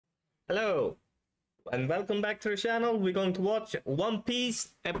Hello, and welcome back to the channel. We're going to watch One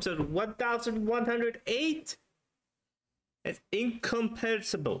Piece episode 1108. It's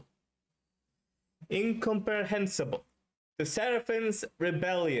incomprehensible. Incomprehensible. The Seraphim's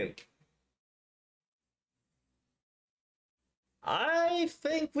Rebellion. I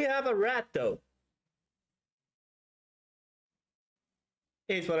think we have a rat though.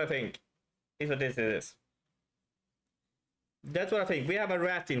 Here's what I think. Here's what this is. That's what I think. We have a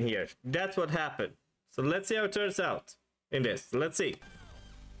rat in here. That's what happened. So let's see how it turns out in this. Let's see.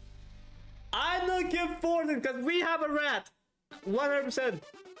 I'm looking forward to it because we have a rat. 100%.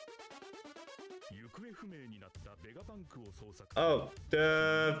 Oh,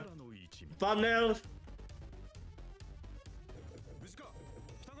 the funnel.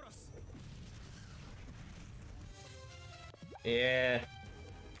 Yeah.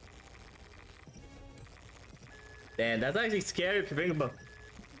 Damn, that's actually scary if you think about it.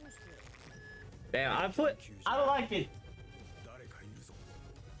 Damn, I don't like it.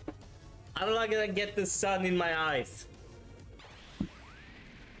 I don't like it. I get the sun in my eyes.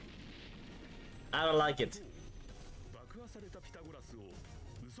 I don't like it.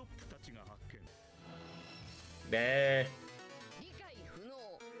 There.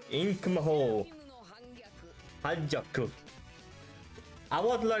 Inkmaho. Hanjaku. I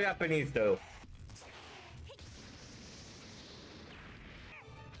want to learn Japanese though.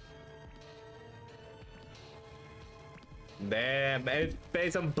 Damn, it's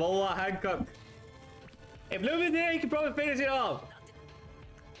based on Boa Hancock. If Luffy's here, he can probably finish it off.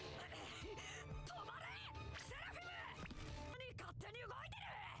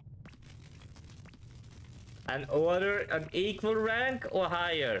 An order, an equal rank or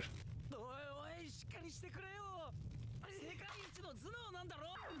higher?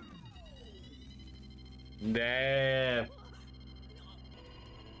 Damn.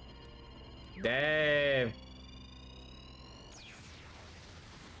 Damn.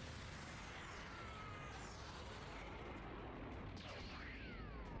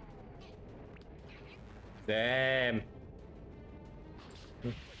 Damn.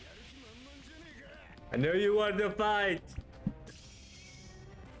 I know you want to fight.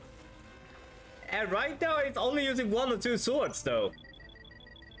 And right now it's only using 1 or 2 swords though.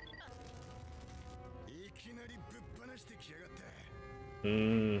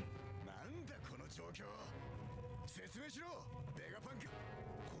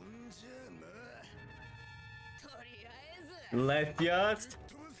 Let's just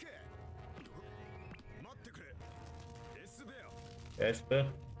Esper.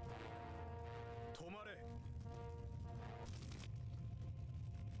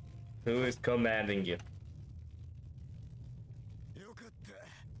 Who is commanding you?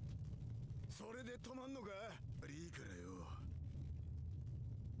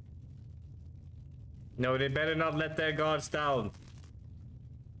 No, they better not let their guards down.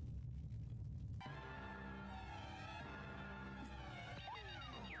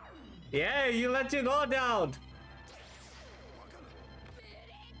 Yeah, you let your guard down.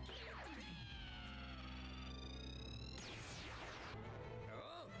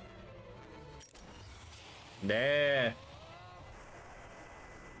 There.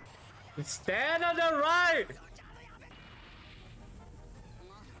 Stand on the right.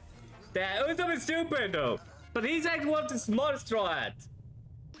 That was something stupid though. But he's actually one of the smartest straw hats.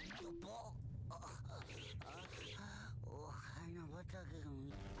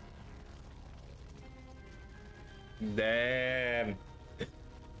 Damn.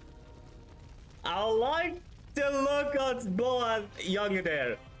 I like the look on Boa's younger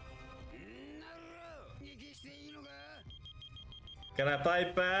there. Can I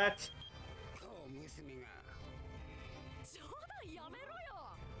fight back?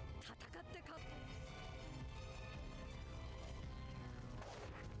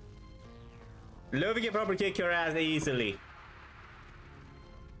 Luffy can probably kick your ass easily.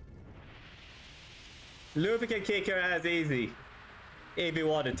 Luffy can kick your ass easy if he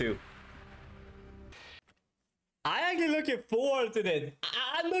wanted to. I'm actually looking forward to this.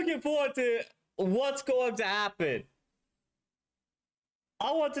 I'm looking forward to what's going to happen.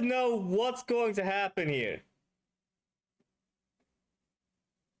 I want to know what's going to happen here.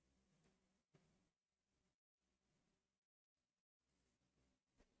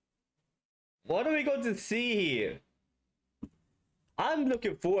 What are we going to see here? I'm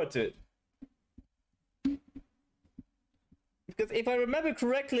looking forward to it. Because if I remember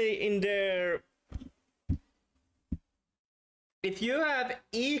correctly in their... If you have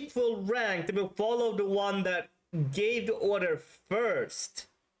equal rank, they will follow the one that gave the order first.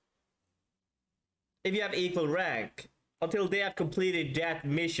 If you have equal rank, until they have completed that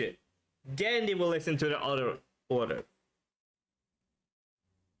mission. Then they will listen to the other order.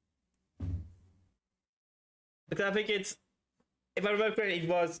 Because I think it's, if I remember correctly, it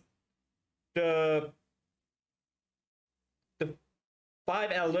was the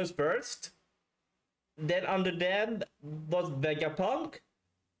 5 elders first. Then under them was Vegapunk.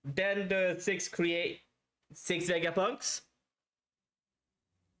 Then the 6 Vegapunks.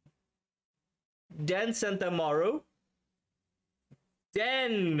 Then Santamaru.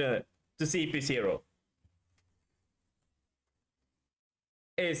 Then the CP0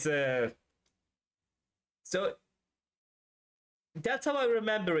 is so that's how I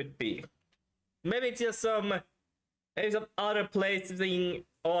remember it be. Maybe it's just some other placing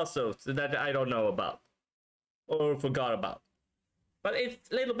also that I don't know about or forgot about. But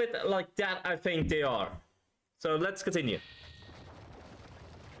it's a little bit like that, I think they are. So let's continue.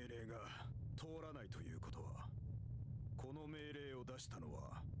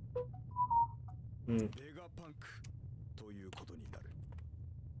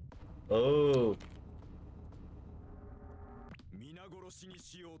 Oh.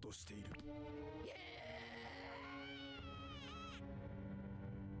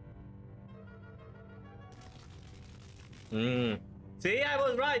 See, I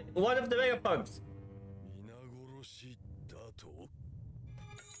was right. One of the Vegapunks.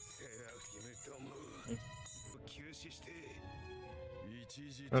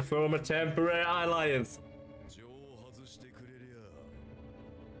 A former temporary alliance.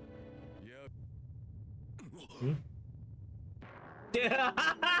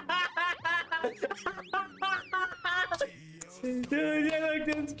 Dude, you look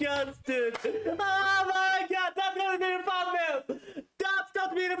disgusted. Oh my god, that's gonna be the thumbnail. That's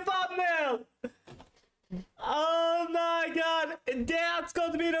gonna be the thumbnail. Oh my god, that's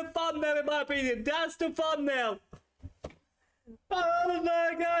going to be the thumbnail in my opinion. That's the thumbnail. Oh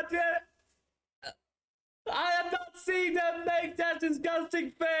my god, I have not seen them make that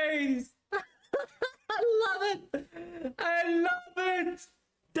disgusting face. I love it. I love it.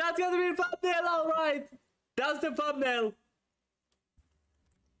 That's gonna be the thumbnail, alright. That's the thumbnail.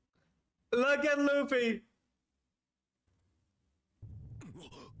 Look at Luffy.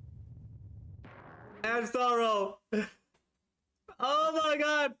 And Sorrow. Oh my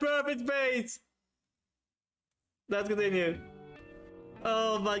god, perfect face. Let's continue.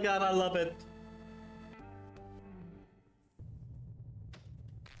 Oh my god, I love it.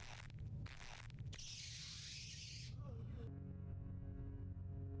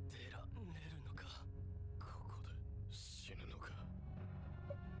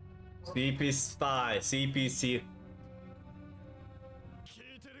 CP5, CPC.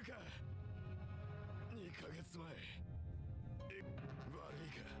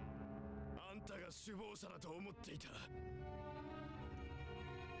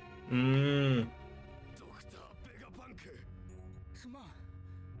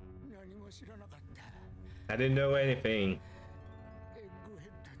 I didn't know anything.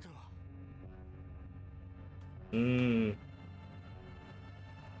 Ooh.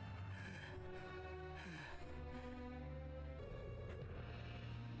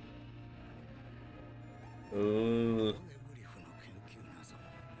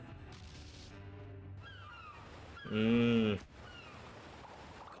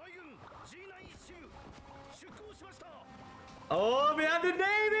 Oh, we have the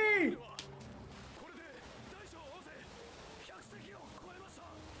Navy!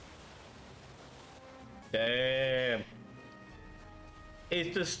 Damn.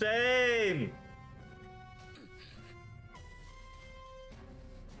 It's the same.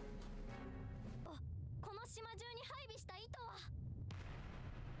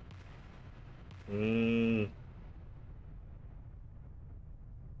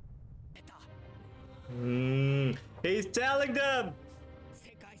 He's telling them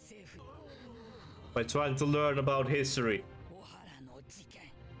by trying to learn about history.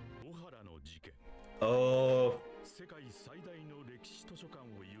 Oh.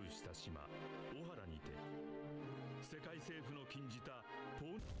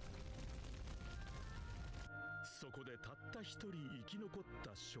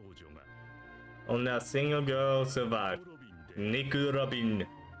 Only a single girl survived. Niku Robin.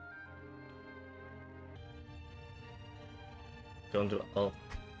 Don't do. Oh.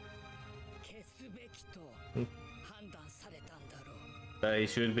 They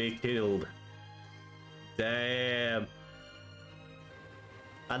should be killed. Damn.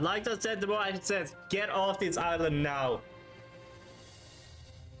 I'd like to say the more I said, get off this island now.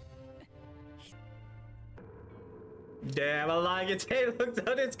 Damn, I like it. They look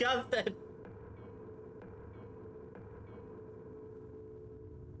so disgusted.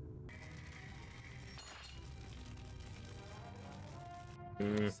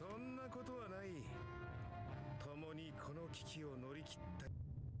 Mm.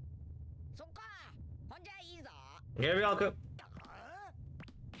 Here we all go.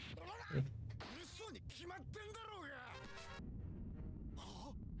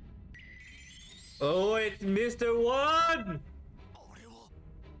 Oh, it's Mr. One!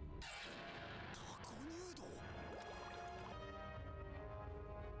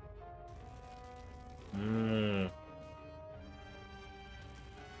 Hmm.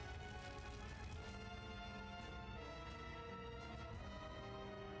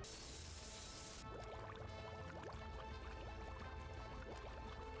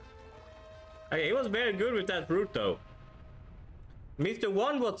 Okay, he was very good with that fruit though. Mr.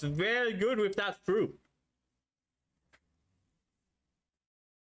 One was very good with that fruit.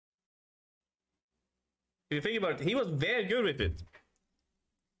 If you think about it, he was very good with it.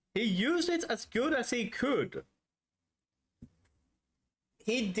 He used it as good as he could.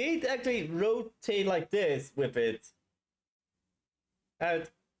 He did actually rotate like this with it. And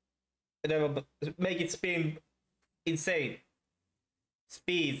make it spin insane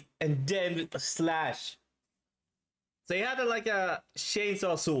speed and then a slash. So he had like a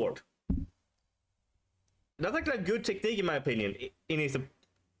chainsaw sword. That's like a good technique in my opinion. In his,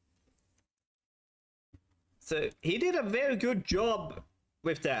 so he did a very good job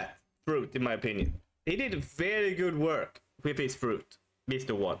with that fruit in my opinion. He did very good work with his fruit,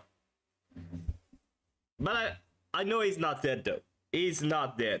 Mr. One. But I know he's not dead though. He's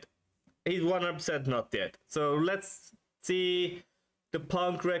not dead. He's 100% not dead. So let's see the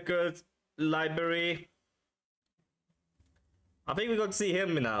Punk Records library. I think we're going to see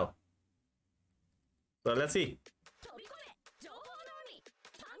him now. So let's see.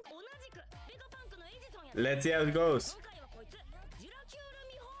 Let's see how it goes.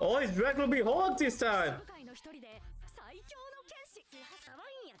 Oh, it's Dracula Behold this time.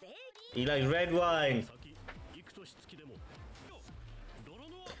 He likes red wine.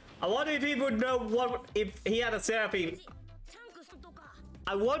 I wonder if he would know what if he had a Seraphim.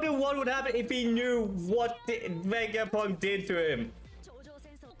 I wonder what would happen if he knew what Vegapunk did to him.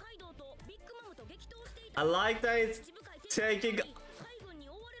 I like that it's taking.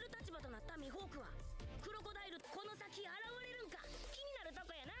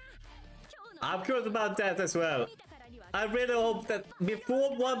 I'm curious about that as well. I really hope that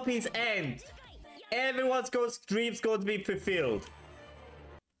before One Piece ends, everyone's dreams going to be fulfilled.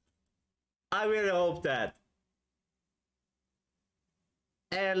 I really hope that.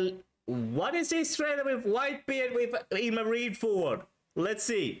 And what is this trailer with Whitebeard with in Marine Ford? Let's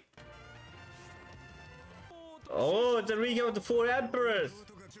see. Oh, it's a recap of the 4 Emperors.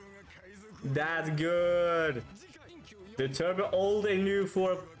 That's good. The turbo old and new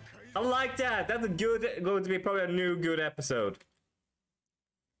 4. I like that. That's a good, going to be probably a new good episode.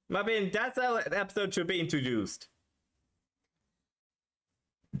 I mean, that's how an episode should be introduced.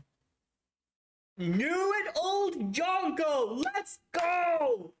 New and old Jonko! Let's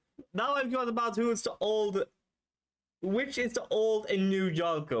go! Now I'm curious about who's the old... Which is the old and new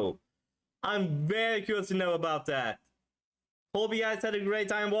Jonko? I'm very curious to know about that. Hope you guys had a great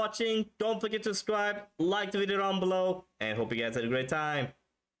time watching. Don't forget to subscribe, like the video down below, and hope you guys had a great time.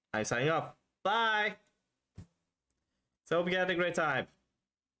 I'm signing off. Bye! So hope you had a great time.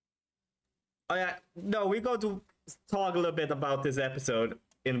 Oh yeah, no, we're going to talk a little bit about this episode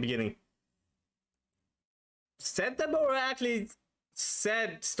in the beginning. Sentamura actually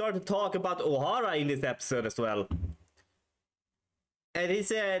started to talk about Ohara in this episode as well. And he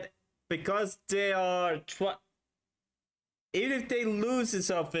said, because they are... even if they lose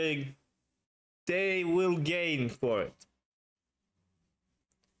something, they will gain for it.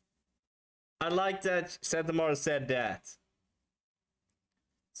 I like that Sentamura said that.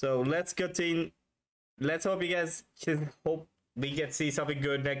 So let's continue. Let's hope you guys can hope we get to see something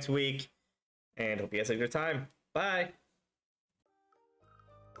good next week. And hope you guys have a good time. Bye.